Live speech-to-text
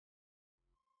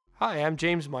Hi, I'm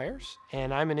James Myers,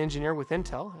 and I'm an engineer with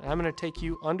Intel, and I'm going to take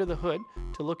you under the hood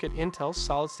to look at Intel's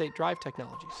solid-state drive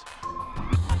technologies.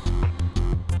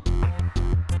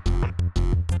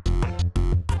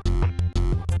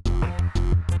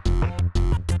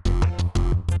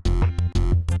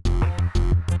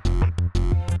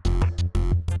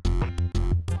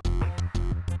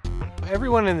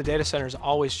 Everyone in the data center is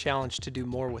always challenged to do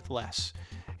more with less.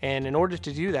 And in order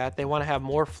to do that, they want to have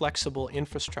more flexible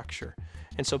infrastructure.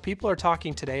 And so people are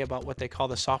talking today about what they call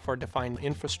the software-defined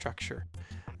infrastructure.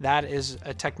 That is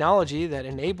a technology that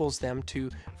enables them to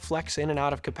flex in and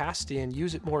out of capacity and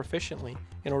use it more efficiently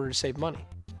in order to save money.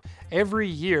 Every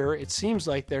year, it seems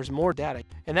like there's more data,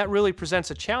 and that really presents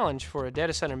a challenge for a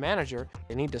data center manager.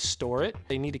 They need to store it,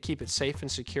 they need to keep it safe and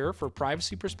secure for a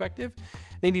privacy perspective,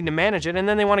 they need to manage it, and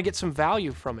then they want to get some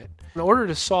value from it. In order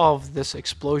to solve this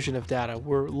explosion of data,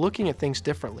 we're looking at things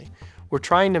differently. We're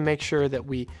trying to make sure that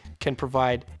we can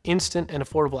provide instant and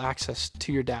affordable access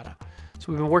to your data. So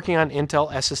we've been working on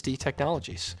Intel SSD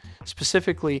technologies,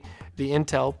 specifically the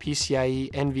Intel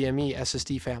PCIe NVMe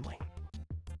SSD family.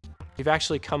 We've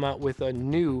actually come out with a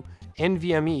new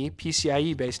NVMe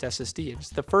PCIe-based SSD. It's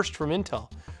the first from Intel.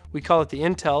 We call it the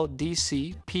Intel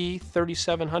DC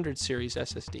P3700 series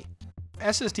SSD.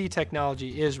 SSD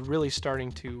technology is really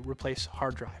starting to replace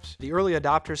hard drives. The early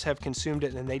adopters have consumed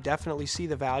it and they definitely see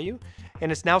the value,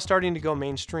 and it's now starting to go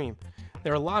mainstream.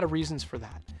 There are a lot of reasons for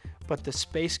that, but the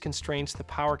space constraints, the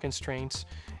power constraints,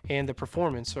 and the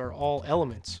performance are all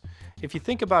elements. If you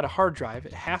think about a hard drive,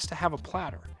 it has to have a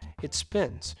platter. It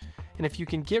spins. And if you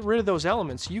can get rid of those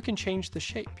elements, you can change the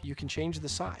shape, you can change the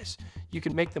size. You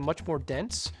can make them much more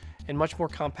dense and much more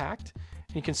compact.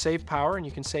 And you can save power and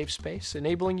you can save space,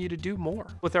 enabling you to do more.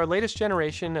 With our latest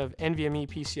generation of NVMe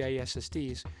PCIe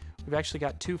SSDs, we've actually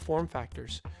got two form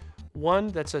factors. One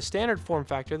that's a standard form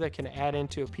factor that can add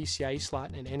into a PCIe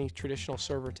slot in any traditional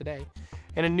server today,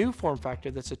 and a new form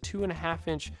factor that's a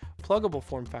 2.5-inch pluggable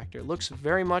form factor. It looks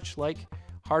very much like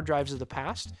hard drives of the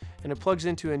past, and it plugs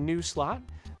into a new slot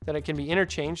that it can be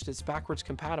interchanged. It's backwards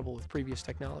compatible with previous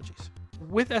technologies.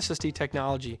 With SSD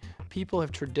technology, people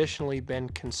have traditionally been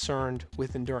concerned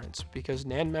with endurance because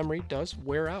NAND memory does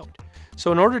wear out.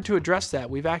 So in order to address that,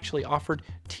 we've actually offered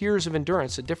tiers of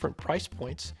endurance at different price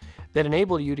points that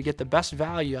enable you to get the best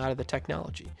value out of the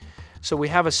technology. So we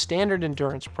have a standard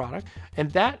endurance product,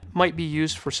 and that might be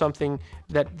used for something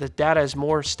that the data is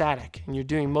more static and you're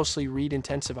doing mostly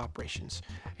read-intensive operations.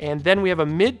 And then we have a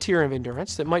mid-tier of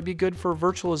endurance that might be good for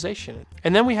virtualization.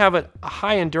 And then we have a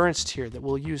high endurance tier that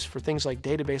we'll use for things like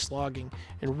database logging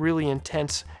and really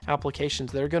intense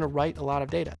applications that are going to write a lot of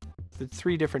data. The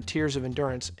three different tiers of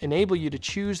endurance enable you to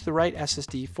choose the right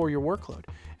SSD for your workload.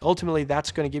 Ultimately,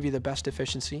 that's going to give you the best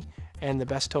efficiency and the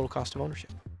best total cost of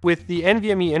ownership. With the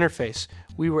NVMe interface,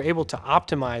 we were able to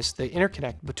optimize the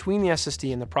interconnect between the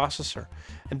SSD and the processor.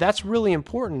 And that's really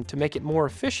important to make it more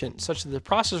efficient such that the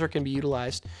processor can be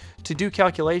utilized to do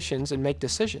calculations and make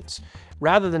decisions,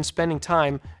 rather than spending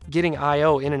time getting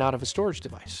I/O in and out of a storage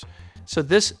device. So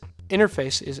this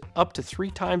interface is up to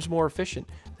 3 times more efficient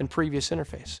than previous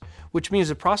interface, which means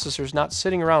the processor is not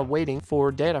sitting around waiting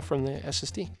for data from the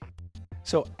SSD.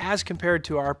 So as compared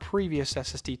to our previous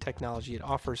SSD technology, it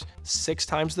offers 6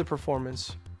 times the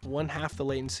performance, 1/2 the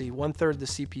latency, 1/3 the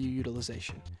CPU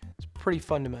utilization. It's pretty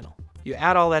fundamental. You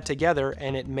add all that together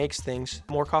and it makes things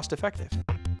more cost effective.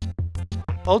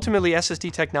 Ultimately,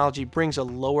 SSD technology brings a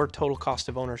lower total cost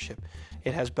of ownership.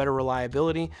 It has better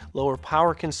reliability, lower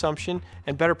power consumption,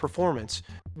 and better performance.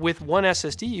 With one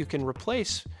SSD, you can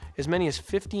replace as many as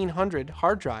 1,500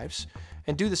 hard drives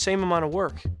and do the same amount of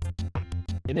work.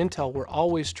 At Intel, we're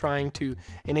always trying to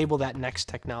enable that next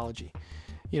technology.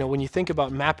 You know, when you think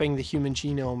about mapping the human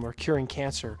genome or curing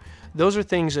cancer, those are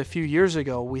things a few years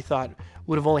ago we thought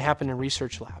would have only happened in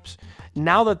research labs.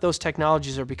 Now that those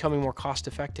technologies are becoming more cost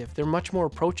effective, they're much more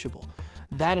approachable.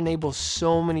 That enables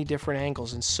so many different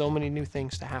angles and so many new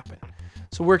things to happen.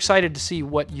 So we're excited to see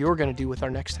what you're going to do with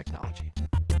our next technology.